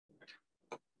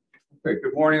Okay,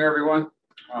 good morning, everyone.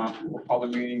 We'll call the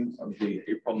meeting of the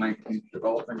April 19th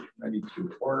Development Committee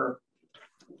to order.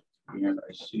 And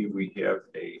I see we have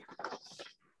a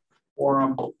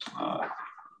quorum.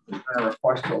 There's been a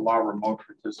request to allow remote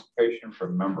participation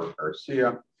from Member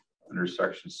Garcia under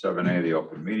Section 7A of the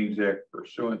Open Meetings Act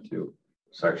pursuant to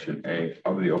Section A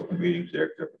of the Open Meetings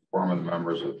Act. If a quorum of the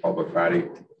members of the public body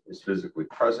is physically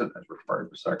present as required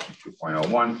by Section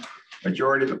 2.01,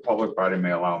 majority of the public body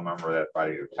may allow a member of that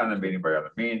body to attend the meeting by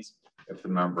other means if the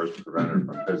member is prevented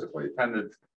from physically attending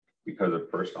because of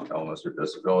personal illness or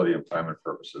disability, employment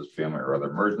purposes, family or other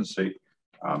emergency.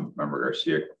 Member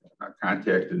Garcia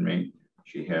contacted me.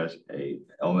 She has an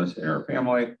illness in her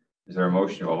family. Is there a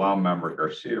motion to allow Member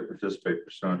Garcia to participate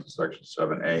pursuant to Section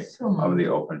 7A of the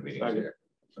Open Meetings Act?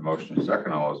 The motion is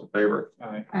second. All those in favor?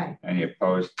 Aye. Aye. Any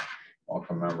opposed?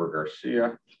 Welcome, Member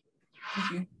Garcia.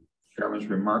 Thank you. Chairman's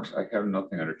remarks. I have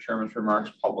nothing under Chairman's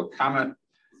remarks. Public comment.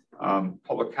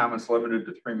 Public comments limited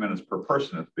to 3 minutes per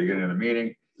person at the beginning of the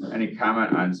meeting. Any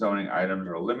comment on zoning items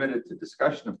are limited to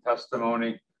discussion of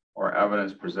testimony or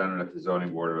evidence presented at the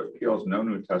Zoning Board of Appeals. No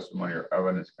new testimony or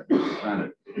evidence can be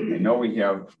presented. I know we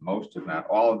have most, if not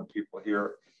all, of the people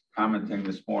here commenting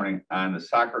this morning on the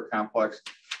soccer complex.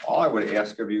 All I would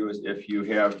ask of you is if you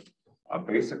have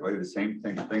basically the same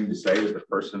thing to say as the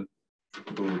person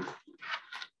who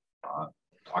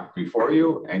talked before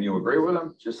you and you agree with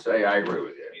them, just say I agree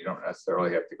with you. You don't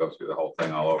necessarily have to go through the whole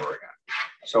thing all over again.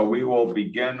 So we will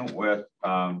begin with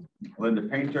Linda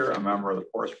Painter, a member of the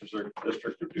Forest Preserve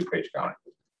District of DuPage County.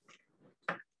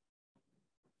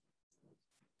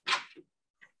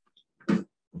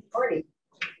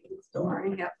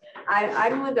 Morning. Yep.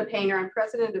 I'm Linda Painter. I'm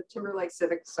president of Timber Lake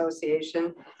Civic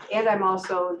Association, and I'm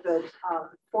also the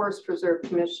Forest Preserve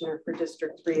Commissioner for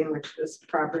District 3, in which this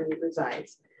property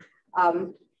resides.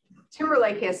 Timber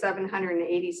Lake has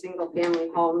 780 single-family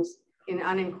homes in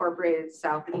unincorporated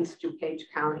southeast DuPage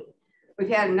County. We've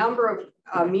had a number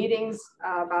of meetings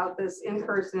about this in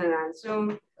person and on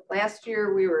Zoom. Last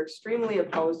year, we were extremely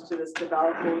opposed to this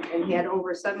development and had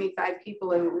over 75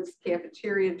 people in this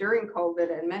cafeteria during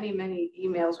COVID, and many, many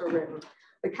emails were written.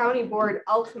 The county board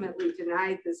ultimately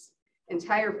denied this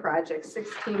entire project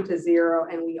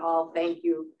 16-0, and we all thank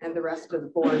you and the rest of the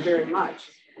board very much.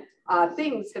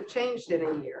 Things have changed in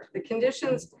a year. The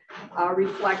conditions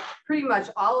reflect pretty much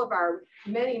all of our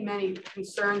many, many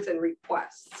concerns and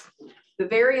requests. The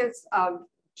variance of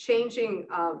changing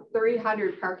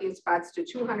 300 parking spots to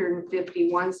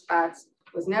 251 spots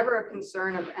was never a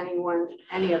concern of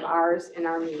any of ours in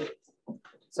our meetings.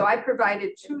 So I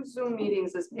provided 2 Zoom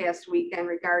meetings this past weekend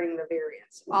regarding the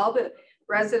variance. All the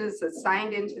residents that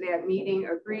signed into that meeting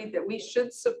agreed that we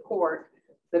should support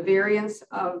the variance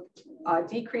of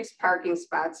decreased parking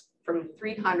spots from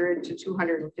 300 to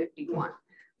 251.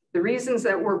 The reasons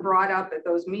that were brought up at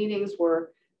those meetings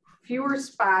were fewer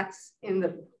spots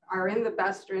are in the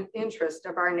best interest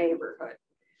of our neighborhood.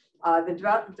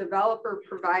 The developer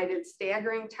provided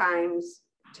staggering times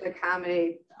to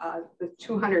accommodate the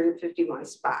 251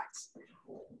 spots.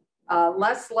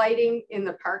 Less lighting in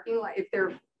the parking lot. If there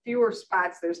are fewer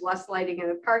spots, there's less lighting in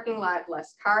the parking lot,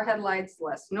 less car headlights,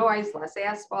 less noise, less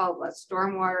asphalt, less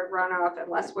stormwater runoff,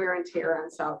 and less wear and tear on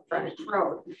South Frontage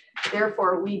Road.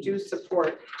 Therefore, we do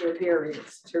support the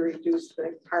variance to reduce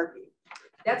the parking.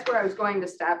 That's where I was going to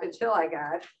stop until I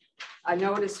got a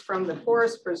notice from the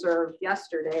Forest Preserve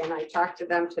yesterday, and I talked to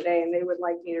them today, and they would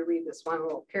like me to read this one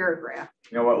little paragraph.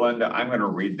 You know what, Linda? I'm going to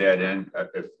read that in.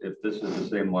 If this is the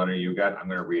same letter you got, I'm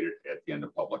going to read it at the end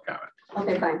of public comment.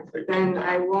 Okay, fine. Then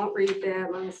I won't read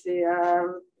that. Let me see.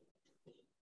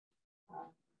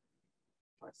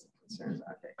 What's the concerns?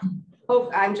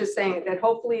 Okay. I'm just saying that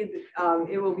hopefully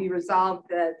it will be resolved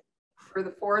that for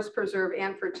the Forest Preserve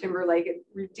and for Timber Lake,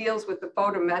 it deals with the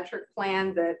photometric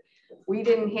plan that we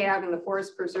didn't have and the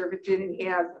Forest Preserve didn't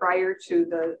have prior to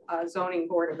the Zoning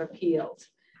Board of Appeals.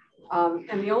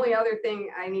 And the only other thing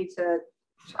I need to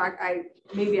talk,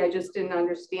 maybe I just didn't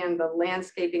understand the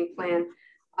landscaping plan.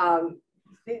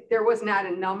 There was not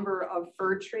a number of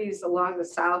fir trees along the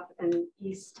south and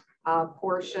east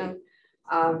portion.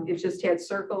 It just had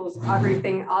circles,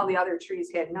 everything, all the other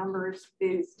trees had numbers,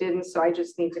 these didn't. So I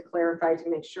just need to clarify to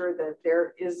make sure that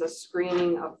there is a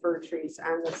screening of fir trees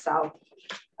on the south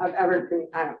of evergreen.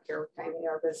 I don't care what kind they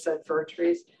are, but it said fir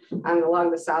trees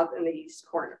along the south and the east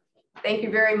corner. Thank you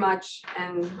very much.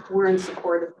 And we're in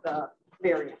support of the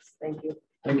variance. Thank you.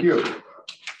 Thank you.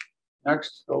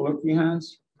 Next, the Lucky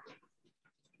Hands.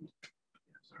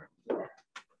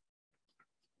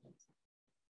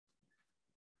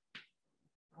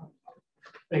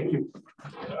 Thank you.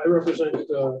 I represent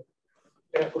the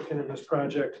applicant in this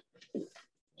project.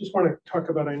 just want to talk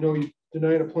about, I know you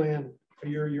denied a plan a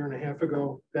year and a half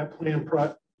ago. That plan,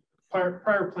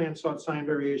 prior plan sought sign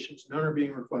variations. None are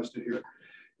being requested here.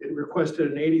 It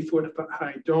requested an 80-foot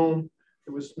high dome.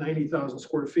 It was 90,000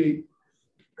 square feet.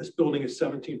 This building is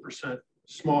 17%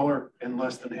 smaller and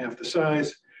less than half the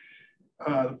size.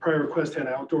 The prior request had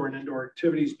outdoor and indoor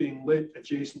activities being lit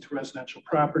adjacent to residential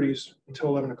properties until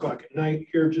 11 o'clock at night.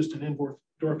 Here, just an indoor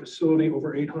facility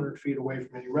over 800 feet away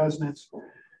from any residence.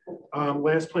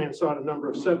 Last plan sought a number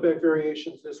of setback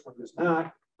variations. This one does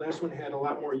not. Last one had a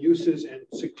lot more uses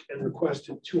and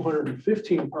requested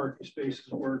 215 parking spaces.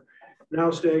 We're now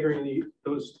staggering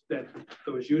those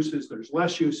uses. There's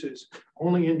less uses,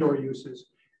 only indoor uses,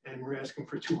 and we're asking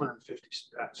for 250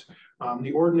 spots.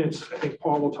 The ordinance, I think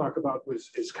Paul will talk about,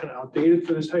 is kind of outdated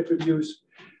for this type of use.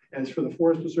 As for the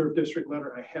Forest Preserve District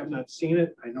letter, I have not seen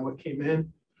it. I know it came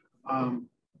in.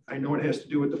 I know it has to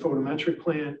do with the photometric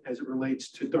plan as it relates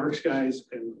to dark skies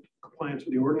and compliance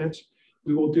with the ordinance.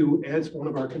 We will do, as one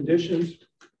of our conditions,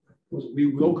 we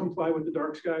will comply with the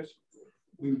dark skies.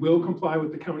 We will comply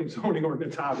with the county zoning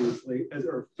ordinance, obviously, as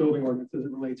our building ordinance as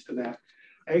it relates to that.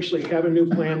 I actually have a new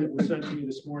plan that was sent to me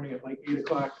this morning at like 8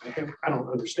 o'clock. I don't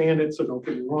understand it, so don't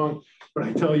get me wrong, but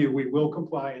I tell you, we will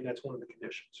comply, and that's one of the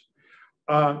conditions.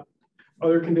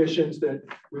 Other conditions that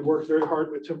we worked very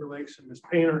hard with Timberlakes and Ms.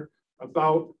 Painter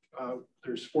about,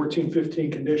 there's 14, 15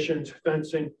 conditions,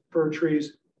 fencing, fir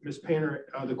trees. Ms. Painter,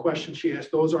 the question she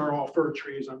asked, those are all fir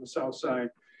trees on the south side.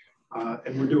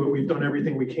 And we've done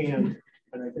everything we can.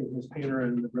 And I think Ms. Painter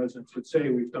and the residents would say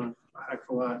we've done a heck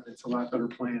of a lot. It's a lot better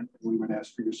plan, and we would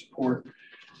ask for your support.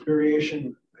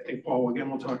 Variation, I think Paul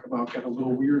again will talk about, got a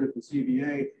little weird at the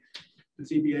ZBA. The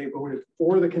ZBA voted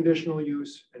for the conditional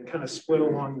use and kind of split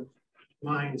along the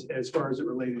lines as far as it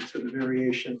related to the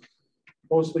variation,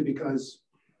 mostly because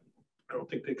I don't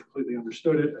think they completely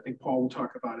understood it. I think Paul will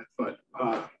talk about it, but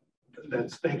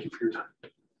thank you for your time.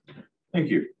 Thank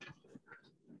you.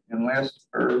 And last,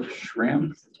 Irv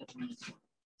Schramm.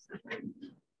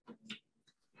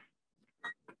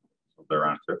 They're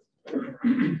on too.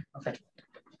 Okay.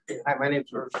 Hi, my name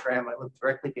is Irv Schramm. I live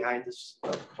directly behind this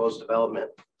proposed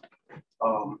development.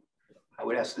 I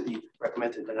would ask that you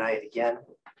recommend to deny it again.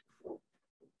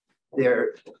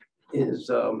 There is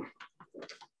no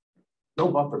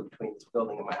buffer between this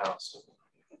building and my house.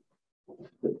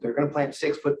 They're going to plant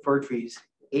 6-foot fir trees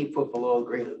 8 foot below the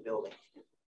grade of the building.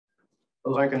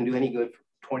 Those aren't going to do any good for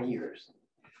 20 years.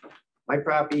 My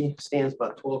property stands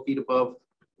about 12 feet above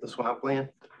the swampland,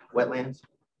 wetlands,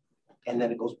 and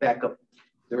then it goes back up.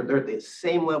 They're at the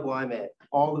same level I'm at.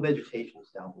 All the vegetation is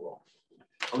down below.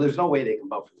 Well, there's no way they can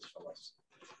buffer this from us.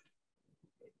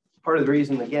 Part of the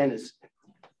reason, again, is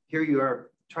here you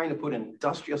are trying to put an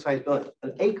industrial sized building,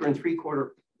 an 1 3/4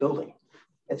 acre building.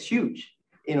 That's huge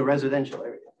in a residential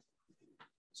area.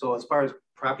 So as far as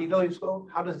property values go,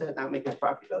 how does that not make the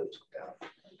property values go down?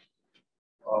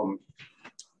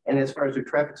 And as far as the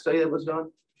traffic study that was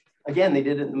done, again, they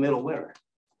did it in the middle of winter.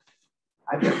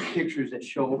 I've got pictures that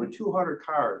show over 200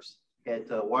 cars at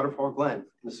Waterfall Glen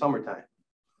in the summertime.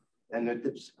 And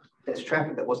that's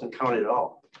traffic that wasn't counted at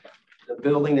all. The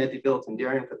building that they built in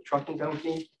Darien for the trucking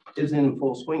company isn't in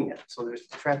full swing yet. So there's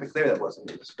traffic there that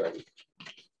wasn't in the study.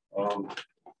 And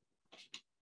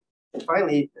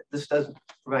finally, this doesn't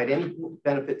provide any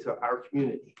benefit to our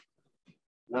community.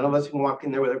 None of us can walk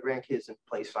in there with our grandkids and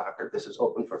play soccer. This is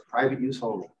open for private use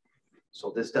only.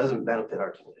 So this doesn't benefit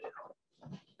our community.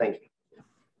 Thank you.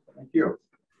 Thank you.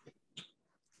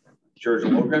 George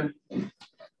Logan.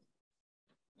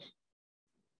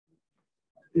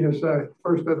 Yes,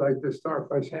 first I'd like to start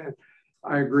by saying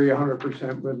I agree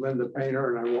 100% with Linda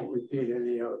Painter, and I won't repeat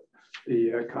any of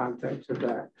the context of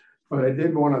that. But I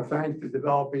did want to thank the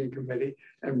developing committee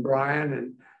and Brian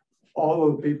and all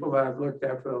of the people that I've looked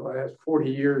at for the last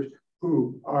 40 years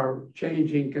who are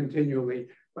changing continually,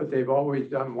 but they've always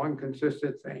done one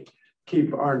consistent thing: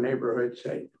 keep our neighborhood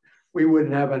safe. We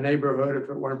wouldn't have a neighborhood if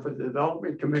it weren't for the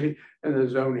development committee and the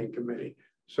zoning committee.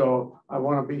 So I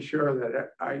want to be sure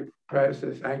that I press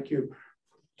a thank you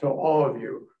to all of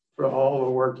you for all the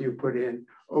work you put in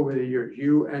over the years,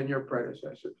 you and your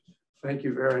predecessors. Thank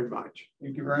you very much.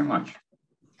 Thank you very much.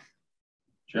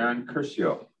 John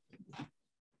Curcio.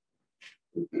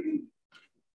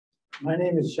 My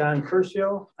name is John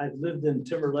Curcio. I've lived in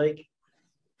Timber Lake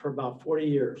for about 40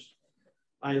 years.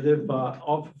 I live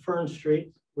off of Fern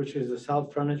Street, which is a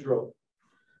south frontage road.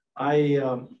 I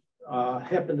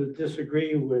happen to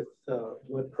disagree with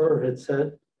what Irv had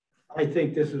said. I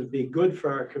think this would be good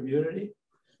for our community,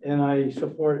 and I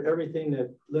support everything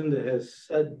that Linda has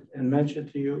said and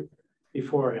mentioned to you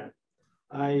beforehand.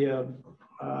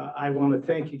 I want to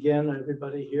thank again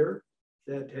everybody here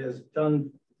that has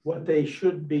done what they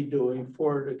should be doing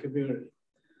for the community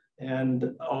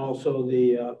and also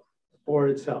the board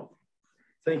itself.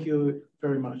 Thank you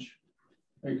very much.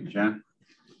 Thank you, John.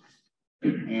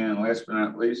 And last but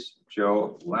not least,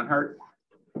 Joe Lenhart.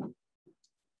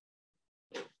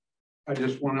 I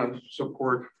just want to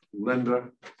support Linda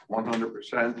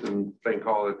 100% and thank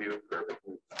all of you for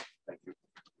everything. Thank you.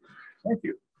 Thank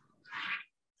you.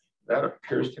 That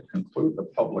appears to conclude the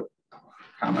public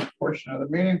comment portion of the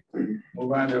meeting.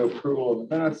 Move on to approval of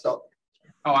the minutes. Oh,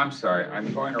 I'm sorry.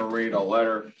 I'm going to read a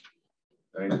letter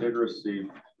that I did receive.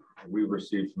 We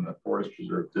received from the Forest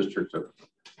Preserve District of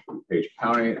DuPage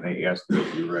County, and they asked that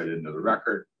it be read into the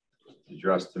record.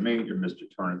 Addressed to me, dear Mr.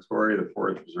 Tornatore, the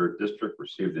Forest Preserve District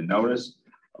received a notice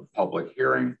of public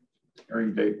hearing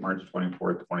date March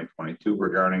 24th, 2022,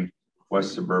 regarding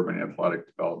West Suburban Athletic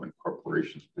Development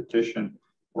Corporation's petition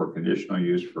for conditional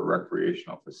use for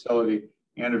recreational facility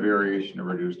and a variation to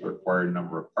reduce the required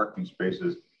number of parking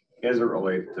spaces as it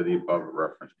relates to the above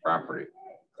referenced property.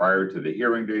 Prior to the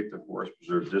hearing date, the Forest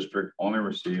Preserve District only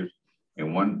received a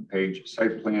one-page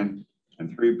site plan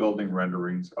and 3 building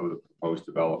renderings of the proposed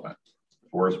development. The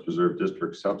Forest Preserve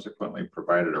District subsequently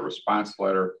provided a response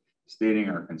letter stating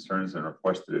our concerns and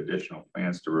requested additional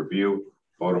plans to review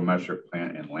photometric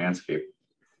plan and landscape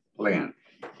plan.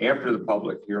 After the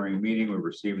public hearing meeting, we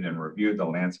received and reviewed the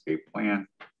landscape plan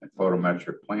and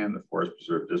photometric plan. The Forest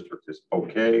Preserve District is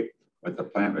okay with the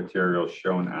plant materials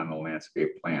shown on the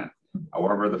landscape plan.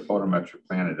 However, the photometric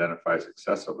plan identifies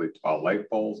excessively tall light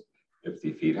poles,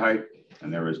 50 feet height,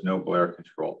 and there is no glare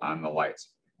control on the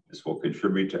lights. This will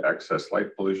contribute to excess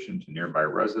light pollution to nearby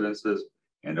residences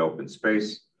and open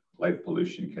space. Light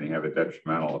pollution can have a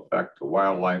detrimental effect to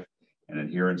wildlife, and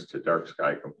adherence to dark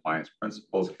sky compliance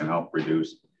principles can help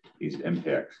reduce these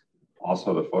impacts.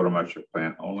 Also, the photometric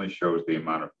plan only shows the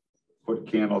amount of foot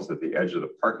candles at the edge of the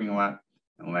parking lot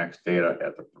and lacks data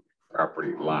at the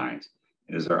property lines.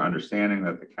 It is our understanding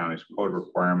that the county's code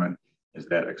requirement is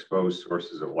that exposed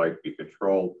sources of light be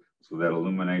controlled so that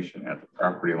illumination at the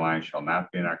property line shall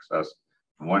not be in excess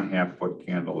of 1/2 foot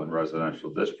candle in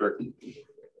residential district.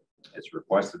 It's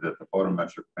requested that the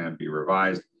photometric plan be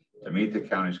revised to meet the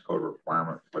county's code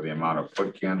requirement for the amount of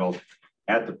foot candles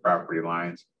at the property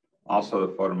lines. Also,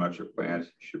 the photometric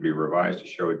plans should be revised to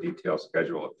show a detailed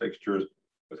schedule of fixtures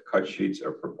with cut sheets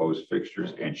of proposed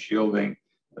fixtures and shielding.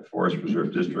 The Forest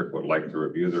Preserve District would like to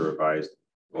review the revised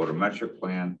photometric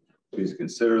plan. Please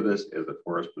consider this as the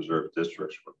Forest Preserve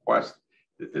District's request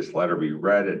that this letter be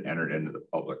read and entered into the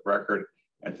public record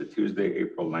at the Tuesday,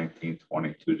 April 19,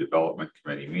 22 Development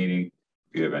Committee meeting.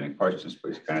 If you have any questions,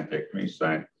 please contact me.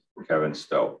 Signed, Kevin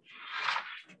Stowe.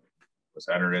 Was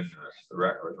entered into the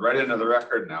record, read into the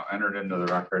record, now entered into the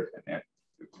record, and that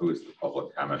concludes the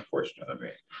public comment portion of the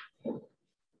meeting.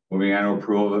 Moving on to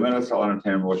approval of the minutes, I'll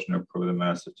entertain a motion to approve the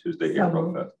minutes of Tuesday,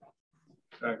 April 5th.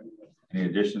 Second. Any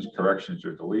additions, corrections,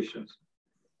 or deletions?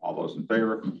 All those in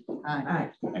favor?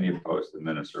 Aye. Any opposed? The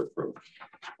minutes are approved.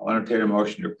 I'll entertain a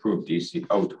motion to approve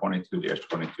DCO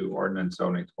 22-22 ordinance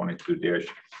zoning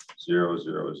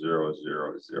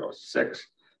 22-000006.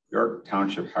 York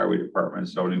Township Highway Department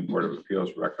zoning board of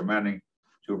appeals recommending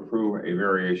to approve a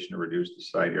variation to reduce the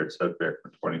side yard setback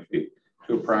from 20 feet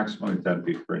to approximately 10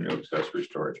 feet for a new accessory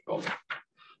storage building.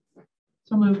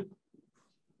 So moved.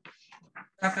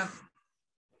 Second.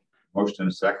 Motion and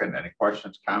a second. Any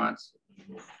questions, comments?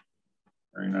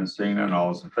 Hearing none, seeing none,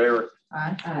 all those in favor?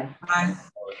 Aye. Aye.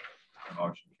 The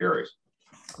motion carries.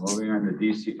 Moving on to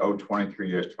DCO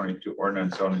 23-22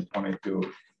 ordinance zoning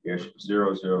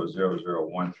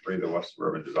 22-000013, the West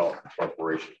Suburban Development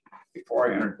Corporation. Before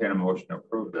I entertain a motion to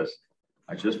approve this,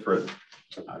 just for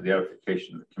the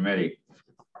edification of the committee,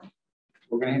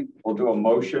 we'll do a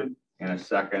motion in a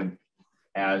second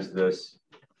as this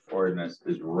ordinance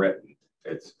is written.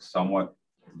 It's somewhat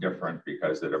different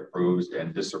because it approves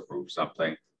and disapproves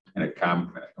something in a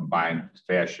combined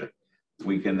fashion.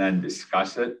 We can then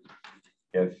discuss it.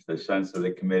 If the sense of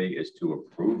the committee is to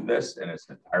approve this in its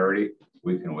entirety,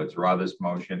 we can withdraw this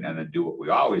motion and then do what we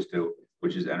always do,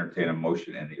 which is entertain a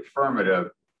motion in the affirmative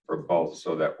for both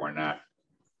so that we're not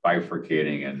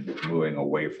bifurcating and moving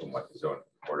away from what the zoning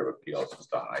board of appeals has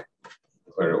done. I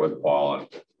cleared it with Paul and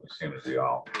we seem to be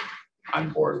all on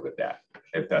board with that,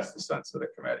 if that's the sense of the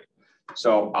committee.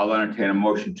 So I'll entertain a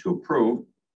motion to approve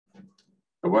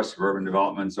the West Suburban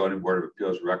Development Zoning Board of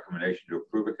Appeals recommendation to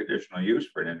approve a conditional use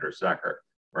for an indoor soccer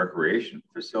recreation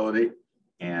facility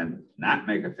and not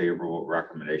make a favorable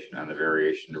recommendation on the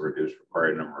variation to reduce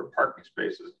required number of parking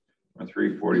spaces from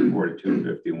 344 to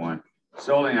 251,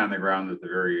 solely on the ground that the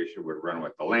variation would run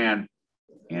with the land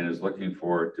and is looking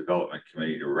for development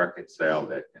committee to reconcile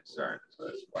that concern. So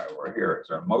that's why we're here. Is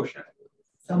there a motion?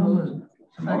 So moved.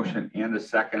 A motion and a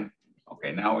second.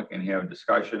 Okay, now we can have a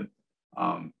discussion.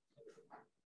 Paul,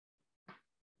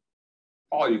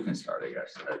 you can start, I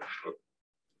guess.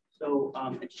 So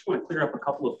I just want to clear up a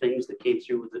couple of things that came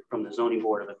through from the Zoning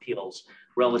Board of Appeals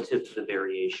relative to the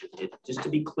variation. Just to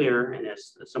be clear, and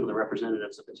as some of the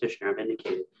representatives of the petitioner have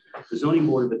indicated, the Zoning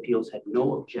Board of Appeals had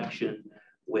no objection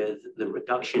with the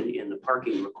reduction in the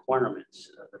parking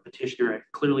requirements. The petitioner had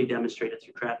clearly demonstrated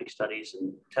through traffic studies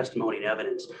and testimony and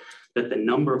evidence that the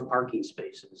number of parking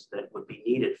spaces that would be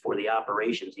needed for the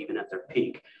operations, even at their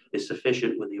peak, is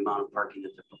sufficient with the amount of parking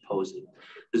that they're proposing.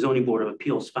 The Zoning Board of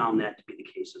Appeals found that to be the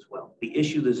case as well. The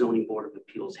issue the Zoning Board of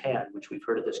Appeals had, which we've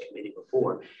heard of this committee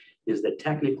before, is that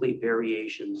technically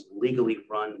variations legally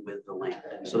run with the land.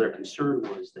 And so their concern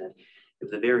was that if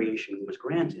the variation was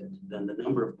granted, then the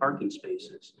number of parking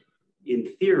spaces, in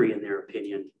theory, in their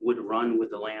opinion, would run with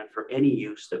the land for any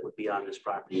use that would be on this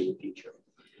property in the future.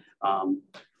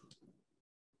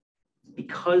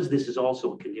 Because this is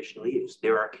also a conditional use,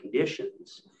 there are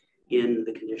conditions in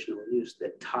the conditional use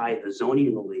that tie the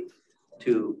zoning relief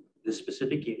to the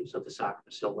specific use of the soccer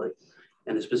facility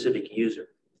and the specific user.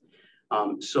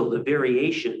 So the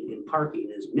variation in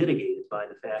parking is mitigated by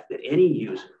the fact that any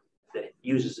user that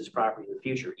uses this property in the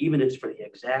future, even if it's for the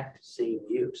exact same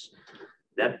use,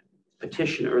 that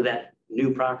petitioner or that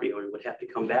new property owner would have to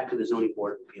come back to the Zoning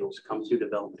Board of Appeals, come through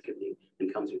Development Committee,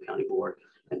 and come through County Board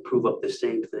and prove up the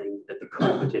same thing that the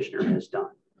current petitioner has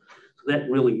done. So that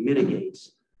really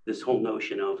mitigates this whole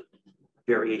notion of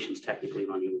variations technically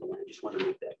running with the land. Just want to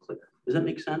make that clear. Does that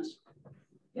make sense?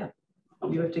 Yeah.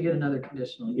 Okay. You have to get another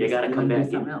conditional. You got to come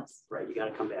back in. Else. Right, you got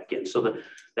to come back in. So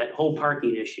that whole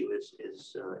parking issue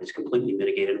is completely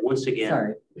mitigated. Once again,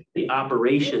 Sorry. the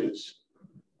operations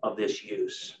of this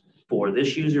use for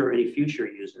this user or any future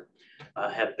user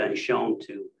have been shown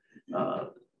to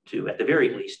at the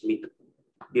very least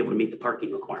be able to meet the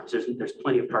parking requirements. There's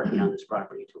plenty of parking on this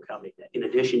property to accommodate that. In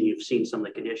addition, you've seen some of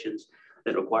the conditions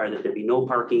that require that there be no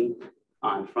parking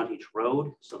on frontage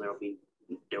road. So there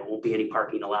won't be any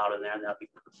parking allowed in there. That'll be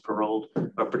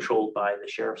patrolled by the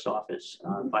sheriff's office.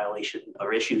 Violation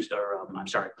or issues, or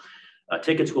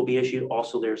tickets will be issued.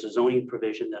 Also, there's a zoning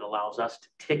provision that allows us to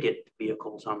ticket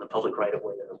vehicles on the public right of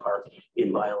way that are parked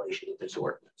in violation of this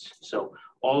ordinance. So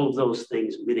all of those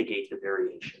things mitigate the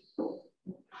variation.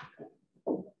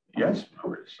 Yes,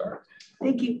 where to start?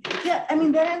 Thank you. Yeah, I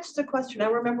mean, that answers the question. I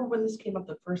remember when this came up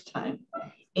the first time.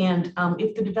 And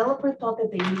if the developer thought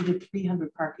that they needed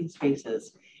 300 parking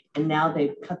spaces, and now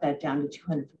they've cut that down to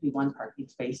 251 parking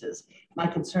spaces, my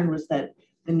concern was that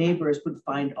the neighbors would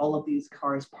find all of these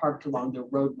cars parked along their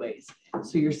roadways.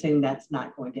 So you're saying that's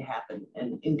not going to happen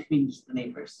and inconvenience the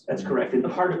neighbors? That's correct. And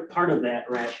part of that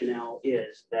rationale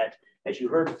is that, as you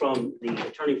heard from the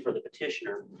attorney for the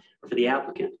petitioner, or for the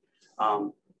applicant,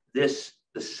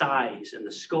 the size and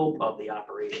the scope of the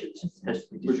operations has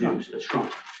reduced, has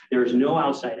shrunk. There is no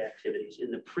outside activities.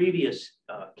 In the previous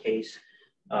case,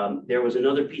 there was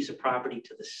another piece of property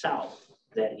to the south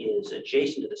that is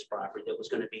adjacent to this property that was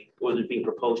going to be, or was being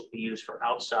proposed to be used for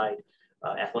outside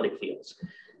athletic fields.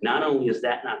 Not only is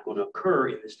that not going to occur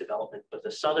in this development, but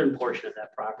the southern portion of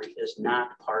that property is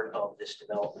not part of this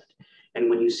development. And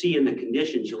when you see in the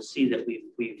conditions, you'll see that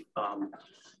we've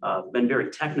been very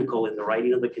technical in the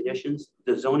writing of the conditions.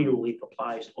 The zoning relief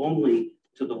applies only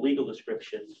to the legal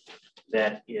description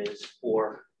that is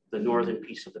for the northern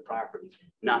piece of the property,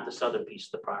 not the southern piece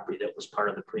of the property that was part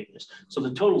of the previous. So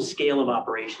the total scale of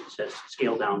operations has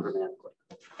scaled down dramatically.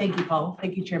 Thank you, Paul.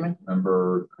 Thank you, Chairman.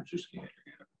 Member Krajewski.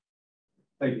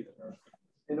 Thank you.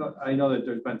 I know that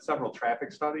there's been several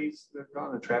traffic studies that have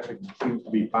gone. The traffic seems to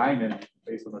be fine, and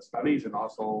based on the studies, and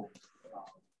also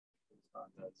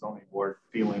the zoning board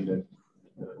feeling that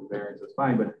the variance is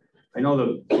fine. But I know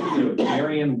the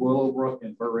Marion, Willowbrook,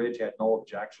 and Burr Ridge had no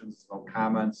objections, no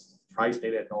comments.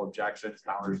 Tri-State had no objections.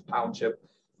 Towers Township,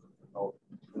 no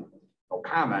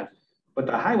comment. But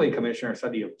the highway commissioner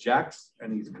said he objects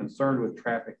and he's concerned with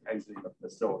traffic exiting the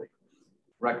facility.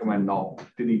 Recommend no.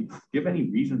 Did he give any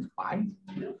reasons why?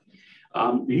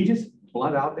 Did he just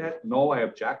blunt out that no, I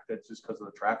object? That's just because of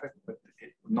the traffic, but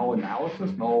no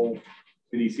analysis. No.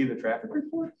 Did he see the traffic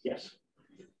report? Yes.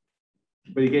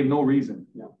 But he gave no reason.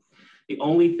 No. The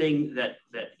only thing that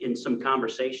in some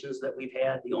conversations that we've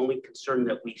had, the only concern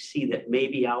that we see that may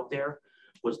be out there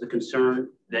was the concern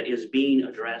that is being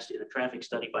addressed in a traffic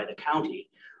study by the county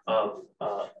of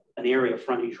an area of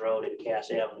frontage road and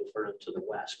Cass Avenue further to the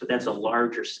west. But that's a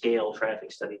larger scale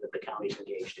traffic study that the county's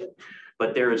engaged in.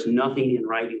 But there is nothing in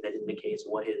writing that indicates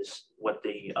what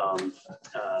the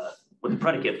with the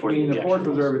predicate for I mean, the the Forest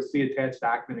objection. Preserve is the attached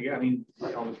document. Again, I mean,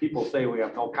 you know, the people say we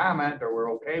have no comment or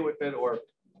we're okay with it, or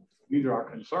these are our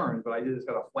concerns, but I just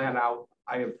got a flat out,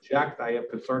 I object, I have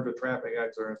concerns with traffic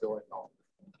accidents, they're like, no.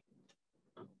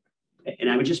 And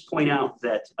I would just point out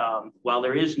that while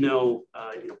there is no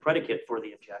predicate for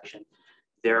the objection,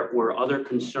 there were other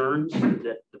concerns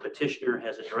that the petitioner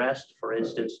has addressed. For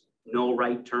instance, no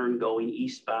right turn going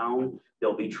eastbound.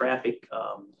 There'll be traffic,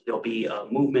 there'll be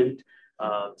movement,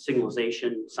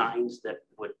 signalization signs that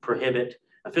would prohibit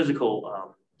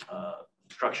physical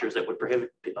structures that would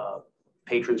prohibit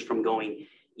patrons from going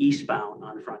eastbound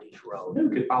on Frontage Road. You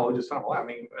could follow just something. I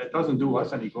mean, it doesn't do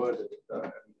us any good.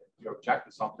 You object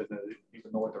to something that you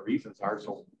even know what the reasons are.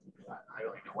 So I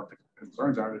don't even know what the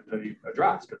concerns are that you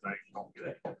address because I don't get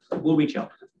it. We'll reach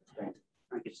out.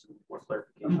 I get some more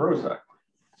clarification. Rosa.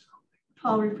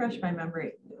 Paul, refresh my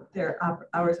memory. Their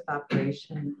hours of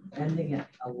operation ending at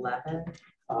 11.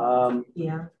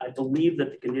 Yeah. I believe that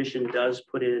the condition does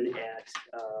put in at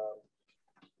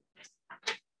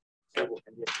several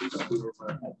conditions.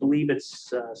 I believe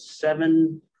it's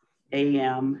 7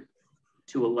 a.m.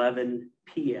 to 11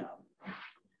 p.m.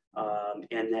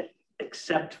 And that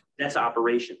except that's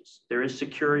operations. There is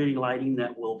security lighting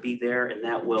that will be there, and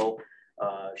that will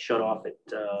shut off at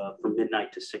from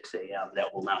midnight to 6 a.m.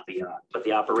 That will not be on. But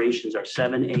the operations are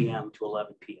 7 a.m. to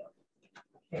 11 p.m.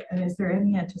 Okay. And is there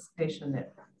any anticipation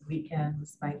that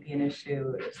weekends might be an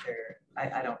issue? Is there?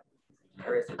 I don't.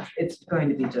 Or is it? It's going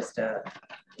to be just a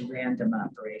random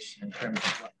operation in terms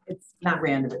of what, it's not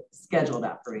random. It's scheduled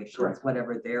operations. Correct.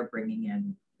 Whatever they're bringing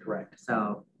in. Correct.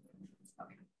 So.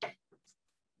 Okay.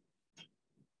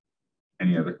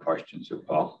 Any other questions of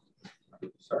Paul?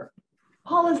 Sorry.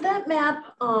 Paul, is that map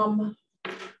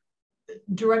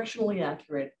directionally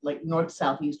accurate, like north,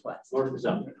 south, east, west? North to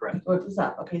south, correct. North to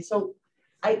south. Okay, so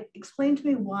explain to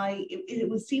me why it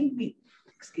would seem to be,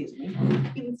 excuse me,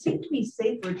 it would seem to be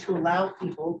safer to allow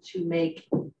people to make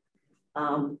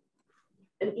an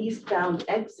eastbound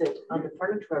exit on the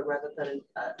frontage road rather than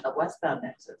a westbound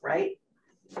exit, right?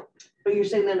 But you're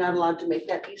saying they're not allowed to make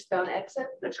that eastbound exit?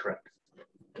 That's correct.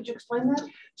 Could you explain that?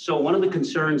 So one of the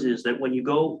concerns is that when you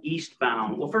go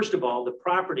eastbound, well, first of all, the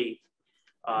property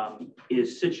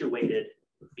is situated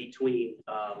between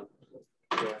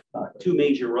two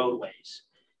major roadways.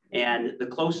 And the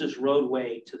closest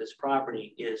roadway to this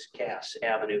property is Cass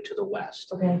Avenue to the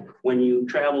west. Okay. When you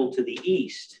travel to the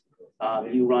east,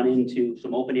 you run into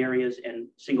some open areas and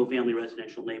single-family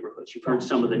residential neighborhoods. You've heard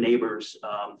some of the neighbors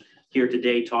here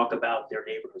today talk about their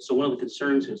neighborhoods. So one of the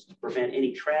concerns is to prevent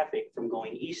any traffic from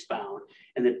going eastbound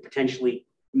and then potentially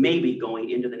maybe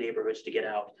going into the neighborhoods to get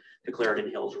out to Clarendon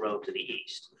Hills Road to the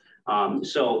east.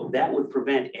 So that would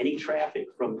prevent any traffic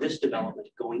from this development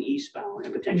going eastbound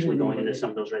and potentially going into some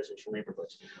of those residential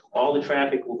neighborhoods. All the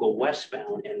traffic will go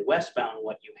westbound, and westbound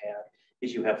what you have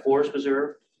is you have Forest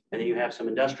Preserve, and then you have some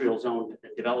industrial zone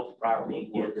developed property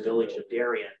in the village of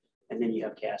Darien, and then you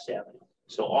have Cass Avenue.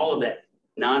 So all of that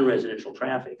non-residential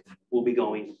traffic will be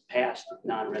going past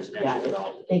non-residential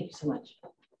development. Thank you so much.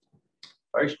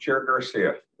 Vice Chair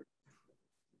Garcia.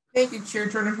 Thank you, Chair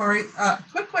Turner-Horry.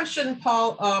 Quick question,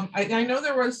 Paul. I know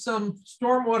there was some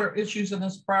stormwater issues in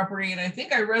this property, and I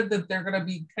think I read that they're going to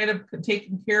be kind of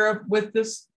taken care of with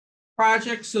this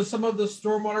project. So some of the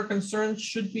stormwater concerns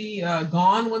should be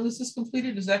gone when this is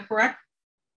completed. Is that correct?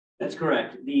 That's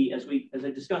correct. As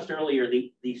I discussed earlier,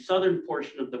 the southern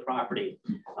portion of the property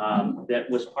that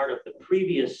was part of the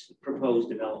previous proposed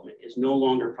development is no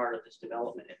longer part of this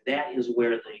development, and that is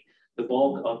where the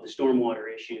bulk of the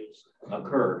stormwater issues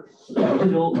occur. They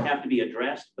still have to be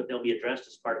addressed, but they'll be addressed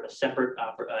as part of a separate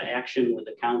action with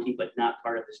the county, but not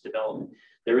part of this development.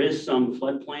 There is some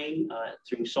floodplain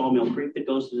through Sawmill Creek that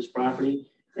goes to this property,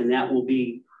 and that will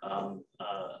be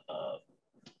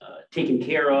taken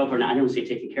care of, or not, I don't say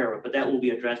taken care of, but that will be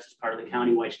addressed as part of the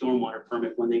countywide stormwater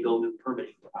permit when they go through the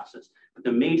permitting process. But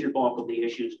the major bulk of the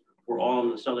issues were all in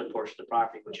the southern portion of the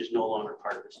property, which is no longer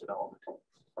part of this development.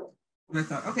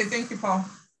 Okay, thank you, Paul.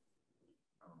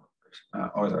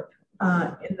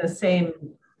 In the same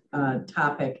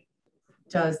topic,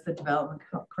 does the Development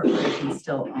Corporation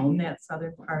still own that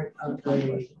southern part of the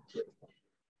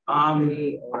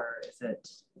property, or is it?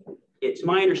 It's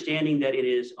my understanding that it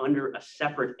is under a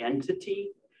separate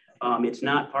entity. It's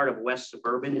not part of West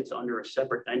Suburban. It's under a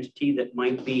separate entity that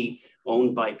might be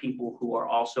owned by people who are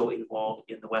also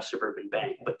involved in the West Suburban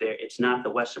Bank, but it's not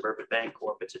the West Suburban Bank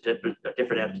Corp. It's a different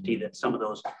entity that some of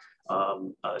those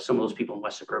some of those people in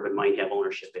West Suburban might have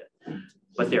ownership in.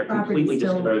 But they're Property completely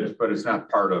still- disconnected. But it's not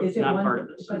part of. Is it not one, part of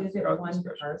this. but is it Got one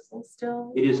discussion. parcel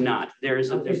still? It is not. There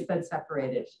is a, Okay, it's been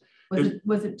separated.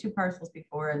 Was it 2 parcels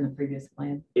before in the previous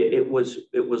plan? it was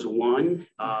one,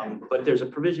 but there's a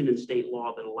provision in state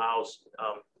law that allows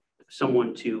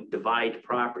someone to divide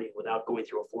property without going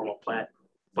through a formal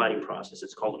platting process.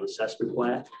 It's called an assessment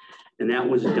plat. And that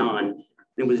was done.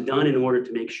 It was done in order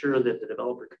to make sure that the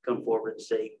developer could come forward and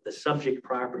say, the subject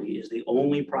property is the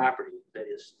only property that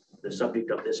is the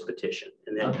subject of this petition.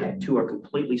 And that Okay. the two are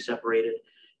completely separated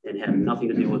and have nothing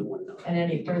to do with one another. And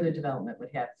any further development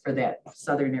would have, for that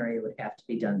southern area, would have to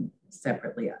be done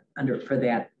separately for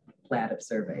that plat of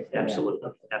survey.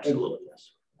 Absolutely, absolutely,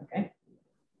 yes. Okay.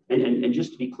 And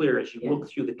just to be clear, as you look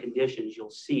through the conditions, you'll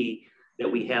see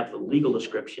that we have the legal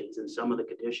descriptions in some of the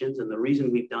conditions. And the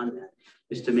reason we've done that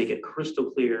is to make it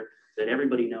crystal clear that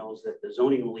everybody knows that the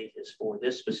zoning relief is for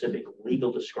this specific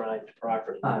legal described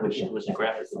property, which was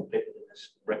graphically depicted in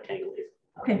this rectangle here.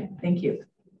 Okay, thank you.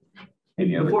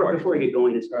 Any other Before I get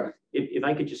going, Right. if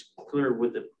I could just clear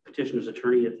with the petitioner's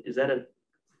attorney, is that a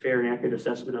fair and accurate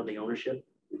assessment of the ownership?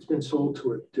 It's been sold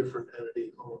to a different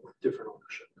entity with different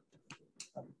ownership.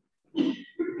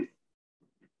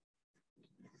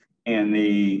 And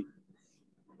the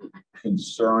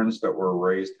concerns that were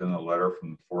raised in the letter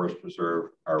from the Forest Preserve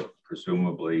are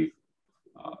presumably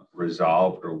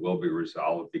resolved or will be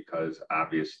resolved, because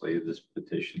obviously this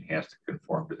petition has to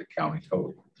conform to the county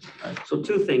code. Right? So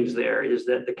 2 things there is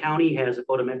that the county has a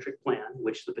photometric plan,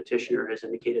 which the petitioner has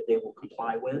indicated they will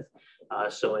comply with.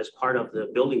 So as part of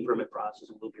the building permit process,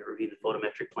 we'll be reviewing the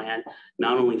photometric plan,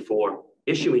 not only for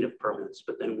issuing of permits,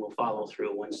 but then we'll follow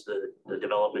through once the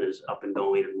development is up and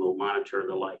going, and we'll monitor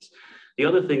the lights. The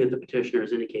other thing that the petitioner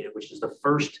has indicated, which is the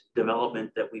first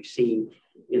development that we've seen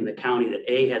in the county that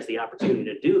A, has the opportunity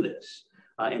to do this,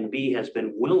 and B, has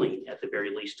been willing at the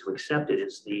very least to accept it,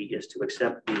 is to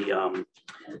accept the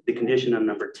condition on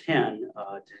number 10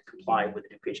 to comply with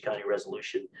the DuPage County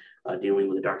resolution dealing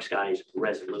with the dark skies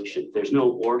resolution. There's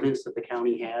no ordinance that the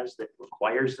county has that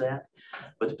requires that,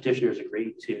 but the petitioners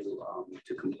agreed to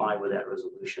comply with that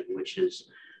resolution, which is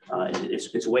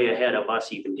it's way ahead of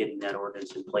us even getting that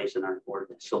ordinance in place in our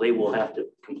ordinance. So they will have to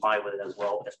comply with it as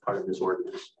well as part of this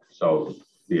ordinance. So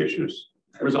the issues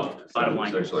Resolved, bottom line.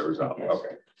 Essentially resolved.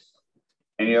 Okay.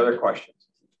 Any other questions?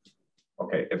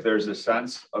 Okay, if there's a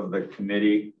sense of the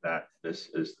committee that this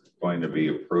is going to be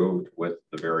approved with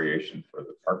the variation for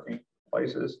the parking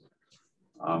places,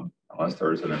 unless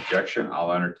there is an objection,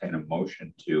 I'll entertain a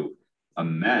motion to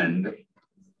amend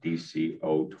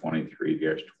DCO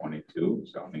 23-22,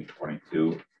 zoning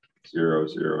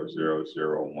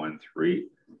 22-0000013,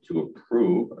 to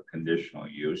approve a conditional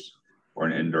use for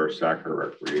an indoor soccer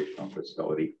recreational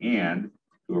facility, and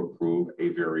to approve a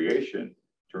variation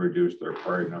to reduce the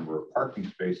required number of parking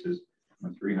spaces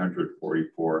from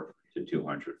 344 to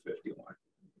 251.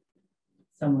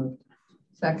 So moved.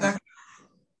 Second.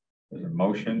 There's a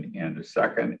motion and a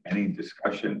second. Any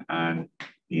discussion on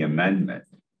the amendment?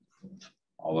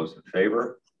 All those in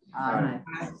favor? Aye.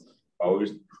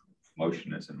 Opposed?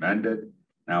 Motion is amended.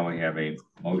 Now we have a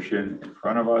motion in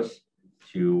front of us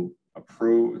to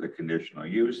approve the conditional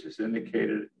use as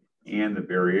indicated and the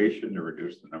variation to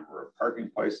reduce the number of parking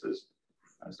places.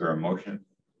 Is there a motion?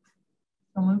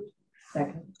 So moved.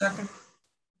 Second. Second.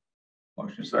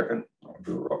 Motion second. I'll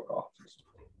do a roll call.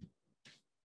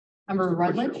 Member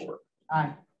Rutledge?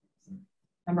 Aye.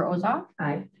 Member Ozak?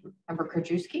 Aye. Member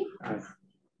Krajewski? Aye.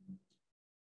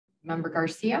 Member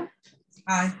Garcia?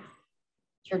 Aye.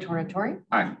 Chair Tornatori?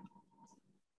 Aye.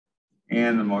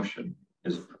 And the motion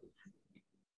is approved.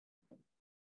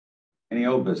 Any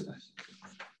old business?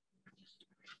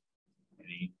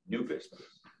 Any new business?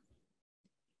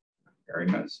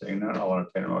 Hearing none, seeing none, I'll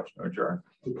entertain a motion to adjourn.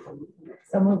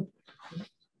 So moved.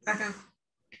 Second.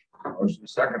 Motion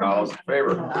second, all those in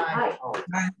favor? Aye.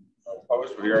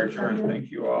 Opposed, we are adjourned. Thank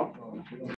you all.